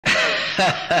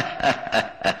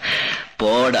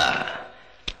போடா,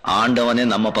 ஆண்டவனே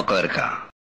நம்ம பக்கம் இருக்கான்.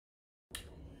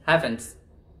 ஹாய் ஃப்ரெண்ட்ஸ்,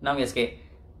 நான் எஸ்கே.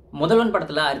 முதல்வன்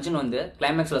படத்தில் அர்ஜுன் வந்து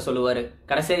கிளைமேக்ஸில் சொல்லுவார்,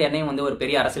 கடைசியாக என்னையும் வந்து ஒரு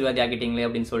பெரிய அரசியல்வாதி ஆக்கிட்டீங்களே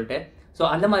அப்படின்னு சொல்லிட்டு. ஸோ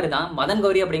அந்த மாதிரி தான் மதன்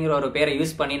கௌரி அப்படிங்கிற ஒரு பேரை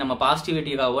யூஸ் பண்ணி நம்ம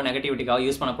பாசிட்டிவிட்டிக்காவோ நெகட்டிவிட்டிக்காவோ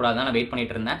யூஸ் பண்ணக்கூடாதுன்னு நான் வெயிட்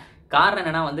பண்ணிட்டு இருந்தேன். காரணம்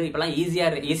என்னன்னா வந்து இப்பெல்லாம்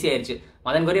ஈஸியாயிருச்சு.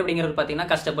 மதன் கௌரி அப்படிங்கிறது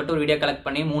பார்த்தீங்கன்னா கஷ்டப்பட்டு ஒரு வீடியோ கலெக்ட்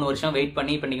பண்ணி 3 வருஷம் வெயிட்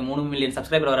பண்ணி இப்போ நீங்கள் 3 மில்லியன்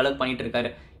சப்ஸ்கிரைபர் வர அளவுக்கு பண்ணிட்டு இருக்காரு.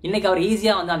 இன்னைக்கு அவர்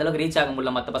ஈஸியாக வந்து அந்த அளவுக்கு ரீச் ஆக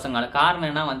முடியல மற்ற பசங்களால. காரணம்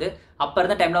என்ன வந்து அப்போ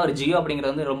இருந்த டைம்ல ஒரு ஜியோ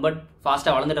அப்படிங்கிறது வந்து ரொம்ப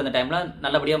ஃபாஸ்ட்டாக வளர்ந்துட்டு இருந்த டைம்ல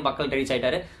நல்லபடியாக மக்கள் ரீச்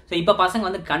ஆயிட்டாரு. ஸோ இப்போ பசங்க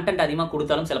வந்து கண்டென்ட் அதிகமாக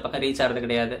கொடுத்தாலும் சில பக்கம் ரீச் ஆகிறது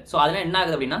கிடையாது. ஸோ அதெல்லாம் என்ன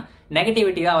ஆகுது அப்படின்னா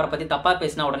நெகட்டிவிட்டியாக அவரை பற்றி தப்பாக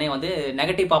பேசினா உடனே வந்து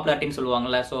நெகட்டிவ் பாப்புலாரிட்டின்னு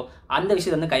சொல்லுவாங்கல்ல. ஸோ அந்த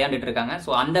விஷயத்தை வந்து கையாண்டுட்டு இருக்காங்க.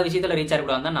 ஸோ அந்த விஷயத்தில் ரீச்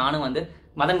ஆகக்கூடாது தான் நானும் வந்து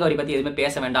மதன் கௌரி பற்றி எதுவுமே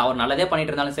பேச வேண்டாம். அவர் நல்லதே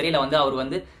பண்ணிட்டு இருந்தாலும் சரி, இல்லை வந்து அவர்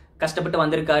வந்து கஷ்டப்பட்டு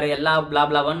வந்திருக்காரு எல்லா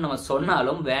பிளாப்லாவான்னு நம்ம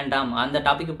சொன்னாலும் வேண்டாம், அந்த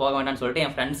டாபிக் போக வேண்டாம்னு சொல்லிட்டு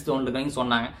என் ஃப்ரெண்ட்ஸ் தோன்றுங்க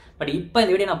சொன்னாங்க. பட் இப்போ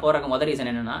இந்த வீடியோ நான் போறதுக்கு முதல்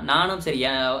ரீசன் என்னன்னா, நானும் சரி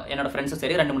என்னோட ஃப்ரெண்ட்ஸும்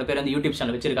சரி 2-3 பேர் வந்து யூடியூப்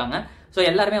சேனல் வச்சிருக்காங்க. ஸோ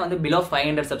எல்லாருமே வந்து பிலோ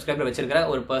 500 சப்ஸ்கிரைபர் வச்சிருக்கிற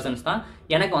ஒரு பர்சன்ஸ் தான்.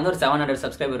 எனக்கு வந்து ஒரு 700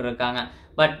 சப்ஸ்கிரைபர் இருக்காங்க.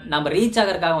 பட் நம்ம ரீச்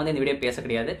ஆகிறதுக்காக வந்து இந்த வீடியோ பேச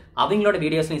கிடையாது. அவங்களோட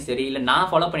வீடியோஸ்லையும் சரி, இல்லை நான்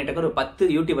ஃபாலோ பண்ணிட்டு இருக்க ஒரு 10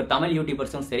 யூடியூபர் தமிழ்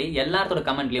யூடியூபர்ஸும் சரி, எல்லாத்தோட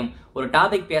கமெண்ட்லையும் ஒரு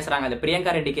டாபிக் பேசுறாங்க. அது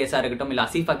பிரியங்கா ரெட்டி கேஸா இருக்கட்டும், இல்லை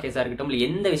அசீஃபா கேஸா இருக்கட்டும், இல்லை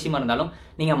எந்த விஷயமா இருந்தாலும்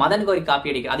நீங்க மதன் கௌரி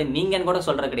காப்பி அடிக்கிற, அது நீங்கன்னு கூட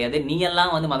சொல்றது கிடையாது. நீ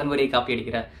எல்லாம் வந்து மதன் கௌரியை காப்பி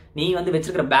அடிக்கிற, நீ வந்து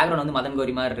வச்சிருக்கிற பேக்ரவுண்ட் வந்து மதன்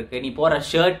கௌரி மாதிரி இருக்கு, நீ போற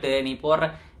ஷர்ட், நீ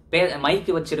போற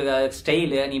மைக்கு வச்சிருக்க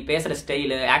ஸ்டைலு, நீ பேசுற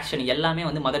ஸ்டைலு, ஆக்ஷன் எல்லாமே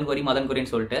வந்து மதன்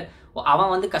கௌரின்னு சொல்லிட்டு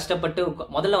அவன் வந்து கஷ்டப்பட்டு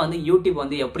முதல்ல வந்து யூடியூப்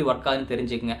வந்து எப்படி ஒர்க் ஆகுதுன்னு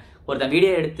தெரிஞ்சுக்கங்க. ஒருத்தன்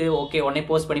வீடியோ எடுத்து ஓகே உடனே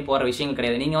போஸ்ட் பண்ணி போற விஷயங்கள்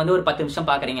கிடையாது. நீங்க வந்து ஒரு 10 நிமிஷம்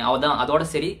பாக்குறீங்க, அவதான் அதோட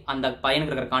சரி. அந்த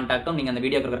பையனுக்கு இருக்கிற கான்டாக்டும் நீங்க அந்த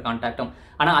வீடியோக்கு இருக்கிற கான்டாக்டும்.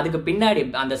 ஆனா அதுக்கு பின்னாடி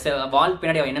அந்த வால்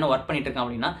பின்னாடி அவன் என்னென்ன ஒர்க் பண்ணிட்டு இருக்கான்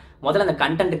அப்படின்னா, முதல்ல அந்த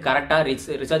கண்டென்ட் கரெக்டா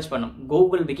ரிசர்ச் பண்ணும்.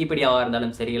 கூகுள் விக்கிபீடியாவா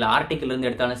இருந்தாலும் சரி, இல்ல ஆர்டிக்கல் இருந்து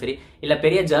எடுத்தாலும் சரி, இல்ல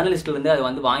பெரிய ஜேர்னலிஸ்ட்ல இருந்து அதை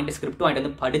வந்து வாங்கிட்டு ஸ்கிரிப்ட் வாங்கிட்டு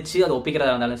வந்து படிச்சு அதை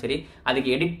ஒப்பிக்கிறதா இருந்தாலும் சரி,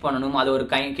 அதுக்கு எடிட் பண்ணணும். அது ஒரு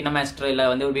கினமாஸ்டர்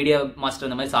இல்ல வந்து வீடியோ மாஸ்டர்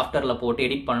இந்த மாதிரி சாஃப்ட்வேர்ல போட்டு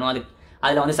எடிட் பண்ணணும். அது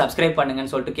அதில் வந்து சப்ஸ்கிரைப்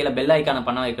பண்ணுங்கன்னு சொல்லிட்டு கீழே பெல் ஐக்கான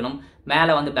பண்ண வைக்கணும்,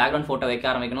 மேலே வந்து பேக்ரவுண்ட் ஃபோட்டோ வைக்க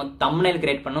ஆரம்பிக்கணும், தம்ப்நெயில்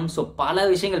கிரியேட் பண்ணணும். ஸோ பல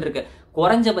விஷயங்கள் இருக்கு.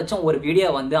 குறைஞ்சபட்சம் ஒரு வீடியோ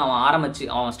வந்து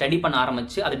அவன் ஸ்டடி பண்ண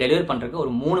ஆரம்பிச்சு அதை டெலிவரி பண்ணுறதுக்கு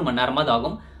ஒரு 3 மணி நேரமாவது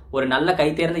ஆகும். ஒரு நல்ல கை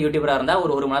தேர்ந்த யூடியூபராக இருந்தால்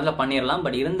ஒரு மணி நேரத்தில் பண்ணிடலாம்.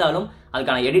 பட் இருந்தாலும்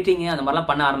அதுக்கான எடிட்டிங் அந்த மாதிரிலாம்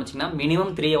பண்ண ஆரம்பிச்சிங்கன்னா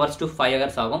மினிமம் 3 hours to 5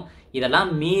 hours ஆகும்.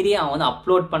 இதெல்லாம் மீறி அவன் வந்து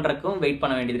அப்லோட் பண்ணுறதுக்கும் வெயிட்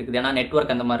பண்ண வேண்டியது இருக்குது. ஏன்னா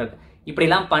நெட்வொர்க் அந்த மாதிரி இருக்கு.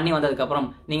 இப்படிலாம் பண்ணி வந்ததுக்கப்புறம்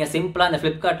நீங்கள் சிம்பிளாக இந்த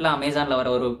ஃப்ளிப்கார்ட்டில் அமேசானில் வர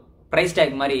ஒரு பிரைஸ்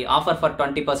டேக் மாதிரி ஆஃபர் ஃபார்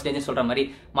 20% சொல்ற மாதிரி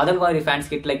மதன் கௌரி ஃபேன்ஸ்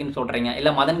ஹிட் லைக்னு சொல்றீங்க, இல்ல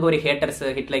மதன் கௌரி ஹேட்டர்ஸ்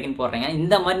ஹிட் லைக்னு போடுறீங்க.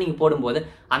 இந்த மாதிரி நீங்க போடும்போது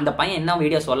அந்த பையன் என்ன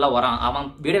வீடியோ சொல்ல வரான், அவன்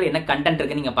வீடியோ என்ன கண்டென்ட்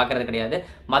இருக்கு நீங்க பாக்குறது கிடையாது.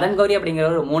 மதன் கௌரி அப்படிங்கிற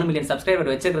ஒரு 3 மில்லியன்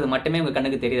சப்ஸ்கிரைபர் வச்சிருக்கிறது மட்டுமே உங்க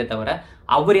கண்ணுக்கு தெரியுதே தவிர,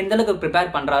 அவர் எந்த அளவுக்கு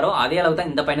ப்ரிப்பேர் பண்றாரோ அதே அளவுக்கு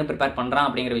தான் இந்த பையனும் ப்ரிப்பேர் பண்றான்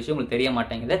அப்படிங்கிற விஷயம் உங்களுக்கு தெரிய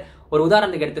மாட்டேங்குது. ஒரு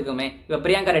உதாரணத்துக்கு எடுத்துக்குமே, இப்ப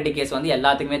பிரியங்கா ரெட்டி கேஸ் வந்து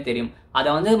எல்லாத்துக்குமே தெரியும். அதை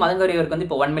வந்து மதன் கௌரி அவருக்கு வந்து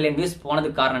இப்போ 1 மில்லியன் வியூஸ்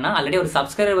போனதுக்கு காரணம்னா ஆல்ரெடி ஒரு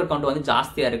சப்ஸ்கிரைபர் கவுண்ட் வந்து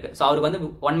ஜாஸ்தியா இருக்கு. ஸோ அவருக்கு வந்து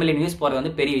 1 மில்லியன் வியூஸ் போறது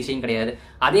வந்து பெரிய விஷயம் கிடையாது.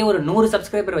 அதே ஒரு 100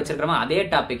 சப்ஸ்கிரைபர் வச்சிருக்கிறோம், அதே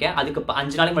டாப்பிக்கை அதுக்கு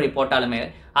 5 நாளைக்கு முன்னாடி போட்டாலுமே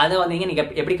அதை வந்து நீங்க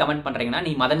எப்படி கமெண்ட் பண்றீங்கன்னா,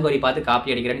 நீ மதன் கௌரி பார்த்து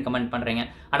காப்பி அடிக்கிறேன்னு கமெண்ட் பண்றீங்க.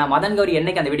 ஆனா மதன் கௌரி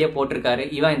என்னைக்கு அந்த வீடியோ போட்டிருக்காரு,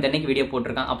 இவன் இந்த அன்னைக்கு வீடியோ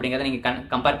போட்டிருக்கான் அப்படிங்கறத நீங்க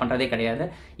கம்பேர் பண்றதே கிடையாது.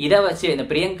 இதை வச்சு இந்த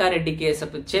பிரியங்கா ரெட்டி கேஸை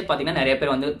வச்சே பாத்தீங்கன்னா நிறைய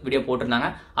பேர் வந்து வீடியோ போட்டிருந்தாங்க.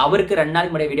 அவருக்கு 2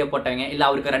 நாளைக்கு முன்னாடி வீடியோ போட்டவங்க, இல்ல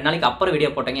அவருக்கு 2 நாளைக்கு அப்புறம்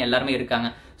வீடியோ போட்டவங்க எல்லாருமே இருக்காங்க.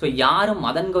 ஸோ யாரும்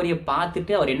மதன் கௌரியை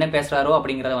பார்த்துட்டு அவர் என்ன பேசுறாரோ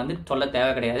அப்படிங்கிறத வந்து சொல்ல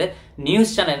தேவை கிடையாது.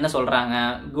 நியூஸ் சேனல் என்ன சொல்றாங்க,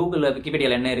 கூகுள்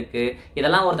விக்கிபீடியாவில் என்ன இருக்கு,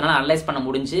 இதெல்லாம் ஒருத்தனால அனலைஸ் பண்ண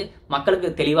முடிஞ்சு மக்களுக்கு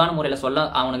தெளிவான முறையில் சொல்ல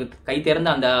அவனுக்கு கை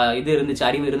தேர்ந்த அந்த இது இருந்துச்சு,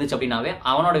 அறிவு இருந்துச்சு அப்படின்னாவே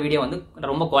அவனோட வீடியோ வந்து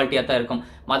ரொம்ப குவாலிட்டியாக தான் இருக்கும்.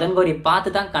 மதன் கௌரி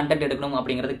பார்த்து தான் கண்டென்ட் எடுக்கணும்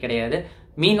அப்படிங்கிறது கிடையாது.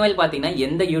 மீன்வைல் பார்த்தீங்கன்னா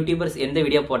எந்த யூடியூபர்ஸ் எந்த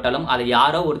வீடியோ போட்டாலும் அதை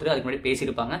யாரோ ஒருத்தர் அதுக்கு முன்னாடி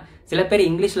பேசியிருப்பாங்க. சில பேர்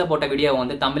இங்கிலீஷில் போட்ட வீடியோ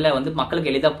வந்து தமிழில் வந்து மக்களுக்கு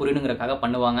எளிதாக புரியணுங்கிறக்காக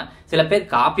பண்ணுவாங்க. சில பேர்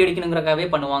காப்பி அடிக்கணுங்கிறக்காகவே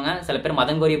பண்ணுவாங்க. சில பேர்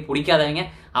மதன் கௌரியை பிடிக்காதவங்க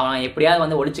அவன் எப்படியாவது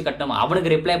வந்து ஒழிச்சு கட்டணும்,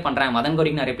 அவனுக்கு ரிப்ளை பண்றேன், மதன்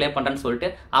கௌரிக்கு நான் ரிப்ளை பண்றேன்னு சொல்லிட்டு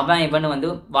இவன் வந்து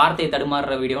வார்த்தையை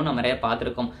தடுமாறுற வீடியோ நம்ம நிறைய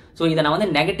பார்த்துருக்கோம். ஸோ இதை நான் வந்து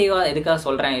நெகட்டிவா எதுக்காக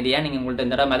சொல்றேன், இது ஏன் நீங்க உங்கள்ட்ட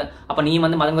இந்த தடவை அப்ப நீ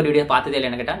வந்து மதன் கௌரி வீடியோ பார்த்ததே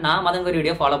இல்லைன்னு கேட்டா, நான் மதன் கௌரி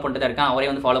வீடியோ ஃபாலோ பண்ணிட்டு தான் இருக்கேன், அவரே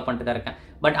வந்து ஃபாலோ பண்ணிட்டு தான் இருக்கேன்.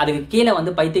 பட் அதுக்கு கீழே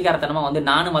வந்து பைத்தியக்காரத்தனமா வந்து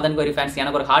நானும் மதன் கௌரி ஃபேன்ஸ்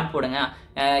எனக்கு ஒரு ஹார்ட் போடுங்க,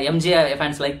 எம்ஜே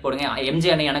ஃபேன்ஸ் லைக் போடுங்க,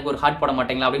 எம்ஜே அண்ணன் எனக்கு ஒரு ஹார்ட் போட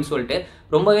மாட்டீங்களா அப்படின்னு சொல்லிட்டு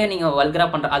ரொம்பவே நீங்க வல்கரா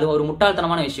பண்ற, அது ஒரு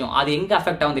முட்டாள்தனமான விஷயம். அது எங்க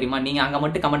அஃபெக்ட் ஆகும் தெரியுமா, நீங்க அங்க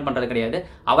மட்டும் கமெண்ட் பண்றது கிடையாது.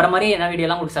 அவரை மாதிரியே என்ன வீடியோ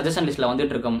எல்லாம் உங்களுக்கு சஜஷன் லிஸ்ட்ல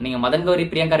வந்துட்டு இருக்கும். நீங்க மதன் கௌரி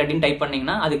பிரியங்கா ரெட்டின்னு டைப்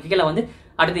பண்ணீங்கன்னா அதுக்கு கீழே வந்து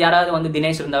அடுத்து யாராவது வந்து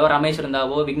தினேஷ் இருந்தாவோ, ரமேஷ்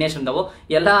இருந்தாவோ, விக்னேஷ் இருந்தாவோ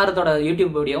எல்லாரோட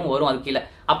யூடியூப் வீடியோவும் வரும் அது கீழே.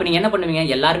 அப்ப நீங்க என்ன பண்ணுவீங்க,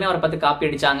 எல்லாருமே அவரை பார்த்து காப்பி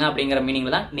அடிச்சாங்க அப்படிங்கிற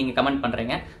மீனிங்ல தான் நீங்க கமெண்ட்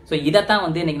பண்றீங்க. ஸோ இதைத்தான்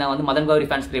வந்து இன்னைக்கு நான் வந்து மதன் கௌரி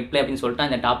ஃபேன்ஸ் ரிப்ளை அப்படின்னு சொல்லிட்டு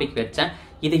இந்த டாபிக் வச்சேன்.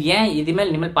 இது ஏன்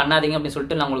இனிமேல் பண்ணாதீங்க அப்படின்னு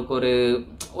சொல்லிட்டு நான் உங்களுக்கு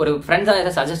ஒரு ஃப்ரெண்ட்ஸாக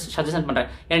ஏதாவது சஜஷன் பண்றேன்.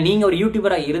 ஏன்னா நீங்க ஒரு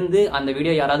யூடியூபரா இருந்து அந்த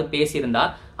வீடியோ யாராவது பேசியிருந்தா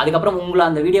அதுக்கப்புறம் உங்களை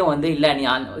அந்த வீடியோ வந்து இல்ல நீ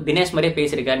தினேஷ் மாதிரியே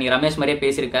பேசியிருக்க, நீ ரமேஷ் மாதிரியே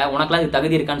பேசியிருக்க, உனக்குலாம் இது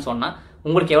தகுதி இருக்கான்னு சொன்னா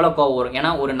உங்களுக்கு எவ்வளவு கோவம் வரும். ஏன்னா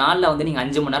ஒரு நாள்ல வந்து நீங்க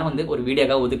 5 மணி நேரம் வந்து ஒரு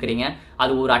வீடியோக்காக ஒதுக்குறீங்க.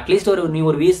 அது ஒரு அட்லீஸ்ட்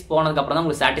ஒரு வியூஸ் போனதுக்கு அப்புறம் தான்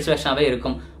உங்களுக்கு சாட்டிஸ்ஃபேக்ஷனாவே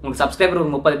இருக்கும். உங்களுக்கு சப்ஸ்கிரைபர்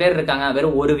 30 பேர் இருக்காங்க,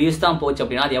 வெறும் ஒரு வியூஸ் தான் போச்சு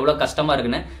அப்படின்னா அது எவ்வளவு கஷ்டமா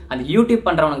இருக்குன்னு அந்த யூடியூப்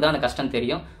பண்றவனுக்கு தான் அந்த கஷ்டம்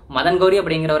தெரியும். மதன் கௌரி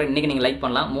அப்படிங்கிறவர் இன்னைக்கு நீங்க லைக்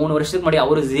பண்ணலாம். 3 வருஷத்துக்கு முன்னாடி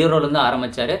அவரு 0ல இருந்து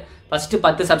ஆரம்பிச்சாரு. ஃபர்ஸ்ட்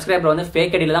 10 சப்ஸ்கிரைபர் வந்து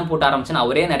ஃபேக் ஐடியில தான் போட்டு ஆரம்பிச்சுன்னு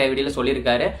அவரே நிறைய வீடியோல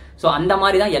சொல்லியிருக்காரு. ஸோ அந்த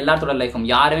மாதிரி தான் எல்லாத்தோட லைஃபும்.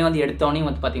 யாருமே வந்து எடுத்தோன்னே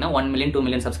வந்து பார்த்தீங்கன்னா 1 மில்லியன் 2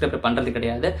 மில்லியன் சப்ஸ்கிரைபர் பண்றது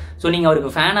கிடையாது. ஸோ நீங்க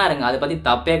அவருக்கு ஃபேனா இருங்க, அதை பத்தி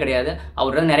தப்பே கிடையாது.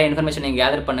 அவரோட நிறைய இன்ஃபர்மேஷன் நீங்க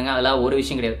கேதர் பண்ணுங்க, அதெல்லாம் ஒரு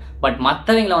விஷயம் கிடையாது. பட்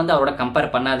மற்றவங்களை வந்து அவரோட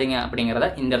கம்பேர் பண்ணாதீங்க அப்படிங்கிறத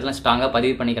இந்த இடத்துல ஸ்ட்ராங்கா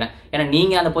பதிவு பண்ணிக்கிறேன். ஏன்னா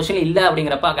நீங்க அந்த பொசிஷன்ல இல்ல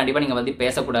அப்படிங்கிறப்ப கண்டிப்பா நீங்க வந்து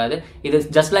பேசக்கூடாது. இது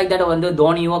ஜஸ்ட் லைக் தட் வந்து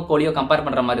தோனியோ கோலியோ கம்பேர்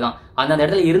பண்ற மாதிரி தான். அந்த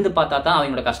இடத்துல இருந்து பார்த்தா தான்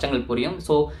அவங்களோட கஷ்டங்கள் புரியும்.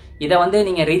 ஸோ இதை வந்து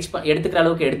நீங்க எடுத்துக்கிற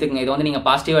அளவுக்கு எடுத்துக்கங்க. இதை வந்து நீங்க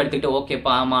பாசிட்டிவா எடுத்துக்கிட்டு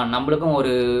ஓகேப்பா, ஆமா நம்மளுக்கும்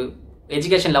ஒரு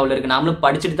எஜுகேஷன் லெவல் இருக்கு, நம்மளும்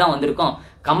படிச்சுட்டு தான் வந்திருக்கோம்,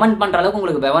 கமெண்ட் பண்ற அளவுக்கு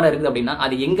உங்களுக்கு விவரம் இருக்குது அப்படின்னா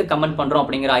அது எங்க கமெண்ட் பண்றோம்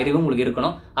அப்படிங்கிற அறிவு உங்களுக்கு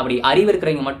இருக்கணும். அப்படி அறிவு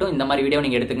இருக்கிறவங்க மட்டும் இந்த மாதிரி வீடியோ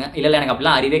நீங்க எடுத்துங்க. இல்ல எனக்கு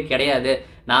அப்படிலாம் அறிவே கிடையாது,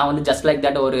 நான் வந்து ஜஸ்ட் லைக்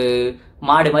தட் ஒரு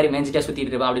மாடு மாதிரி மேஞ்சிட்டே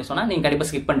சுத்திட்டு இருப்பேன் அப்படின்னு சொன்னா நீங்க கண்டிப்பா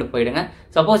ஸ்கிப் பண்ணிட்டு போயிடுங்க.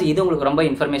 சப்போஸ் இது உங்களுக்கு ரொம்ப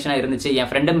இன்ஃபர்மேஷனா இருந்துச்சு,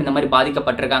 என் ஃப்ரெண்டும் இந்த மாதிரி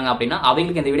பாதிக்கப்பட்டிருக்காங்க அப்படின்னா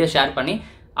அவங்களுக்கு இந்த வீடியோ ஷேர் பண்ணி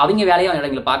அவங்க வேலையை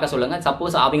எங்களை பார்க்க சொல்லுங்க.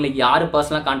 சப்போஸ் அவங்களுக்கு யாரு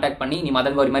பர்சனலா கான்டாக்ட் பண்ணி நீ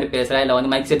மதன் கௌரி மாதிரி பேசுற, இல்ல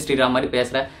வந்து மைக் செட் ஸ்ரீராம் மாதிரி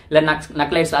பேசுற, இல்ல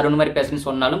நக்லைட்ஸ் அருண் மாதிரி பேசுறேன்னு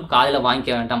சொன்னாலும் காதுல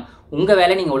வாங்கிக்க வேண்டாம். உங்க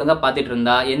வேலையை நீங்க ஒழுங்கா பார்த்துட்டு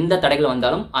இருந்தா எந்த தடைகள்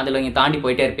வந்தாலும் அதுல நீங்க தாண்டி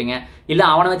போயிட்டே இருப்பீங்க. இல்ல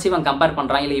அவனை வச்சு இவன் கம்பேர்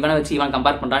பண்றான், இல்ல இவனை வச்சு இவன்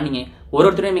கம்பேர் பண்றான், நீங்க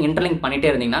ஒருத்தரையும் நீங்க இன்டர்லிங்க் பண்ணிட்டே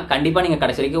இருந்தீங்கன்னா கண்டிப்பா நீங்க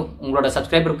கடைசி வரைக்கும் உங்களோட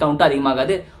சப்ஸ்கிரைபர் கவுண்ட்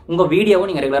அதிகமாகாது, உங்க வீடியோவும்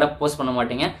நீங்க ரெகுலரா போஸ்ட் பண்ண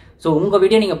மாட்டீங்க. ஸோ உங்க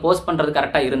வீடியோ நீங்க போஸ்ட் பண்றது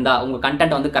கரெக்டா இருந்தா, உங்க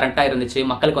கண்டென்ட் வந்து கரெக்டா இருந்துச்சு,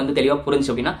 மக்களுக்கு வந்து தெளிவா புரிஞ்சு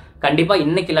அப்படின்னா கண்டிப்பா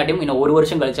இன்னைக்கு இல்லாட்டியும் இன்னும் 1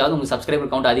 வருஷம் கழிச்சாவது உங்க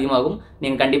சப்ஸ்கிரைபர் கவுண்ட் அதிகமாகும்.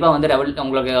 நீங்க கண்டிப்பா வந்து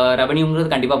உங்களுக்கு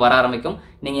ரெவன்யூங்கிறது கண்டிப்பா வர ஆரம்பிக்கும்.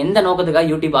 நீங்க எந்த நோக்கத்துக்காக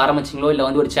யூடியூப் ஆரம்பிச்சிங்களோ இல்ல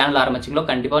வந்து ஒரு சேனல் ஆரம்பிச்சிங்களோ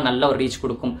கண்டிப்பா நல்ல ஒரு ரீச்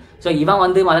கொடுக்கும். ஸோ இவன்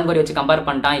வந்து மதன் கௌரி வச்சு கம்பேர்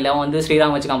பண்ணிட்டான், இல்ல வந்து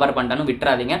ஸ்ரீராம் வச்சு கம்பேர் பண்ணிட்டான்னு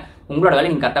விட்டுறாதீங்க. உங்களோட வேலை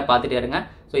நீங்க கரெக்டாக பார்த்துட்டே இருங்க.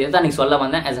 ஸோ இதான் நீங்க சொல்ல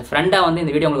வந்தேன். ஆஸ் அ ஃப்ரெண்டா வந்து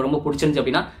இந்த வீடியோ உங்களுக்கு ரொம்ப பிடிச்சிருந்துச்சு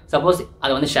அப்படின்னா சப்போஸ்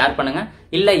அதை வந்து ஷேர் பண்ணுங்க.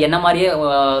 இல்ல என்ன மாதிரியே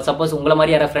சப்போஸ் உங்களை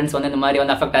மாதிரி யாராவது ஃப்ரெண்ட்ஸ் வந்து இந்த மாதிரி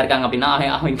வந்து அஃபெக்ட் ஆயிருக்காங்க அப்படின்னா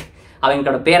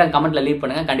அவங்களோட பேரை கமெண்ட்ல லீவ்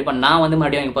பண்ணுங்க. கண்டிப்பா நான் வந்து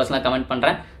மறுபடியும் அவங்க பர்சனலா கமெண்ட்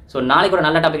பண்றேன். ஸோ நாளைக்கு ஒரு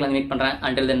நல்ல டாபிக்ல வந்து மீட் பண்றேன்.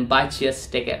 Until then, bye, cheers,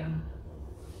 take care.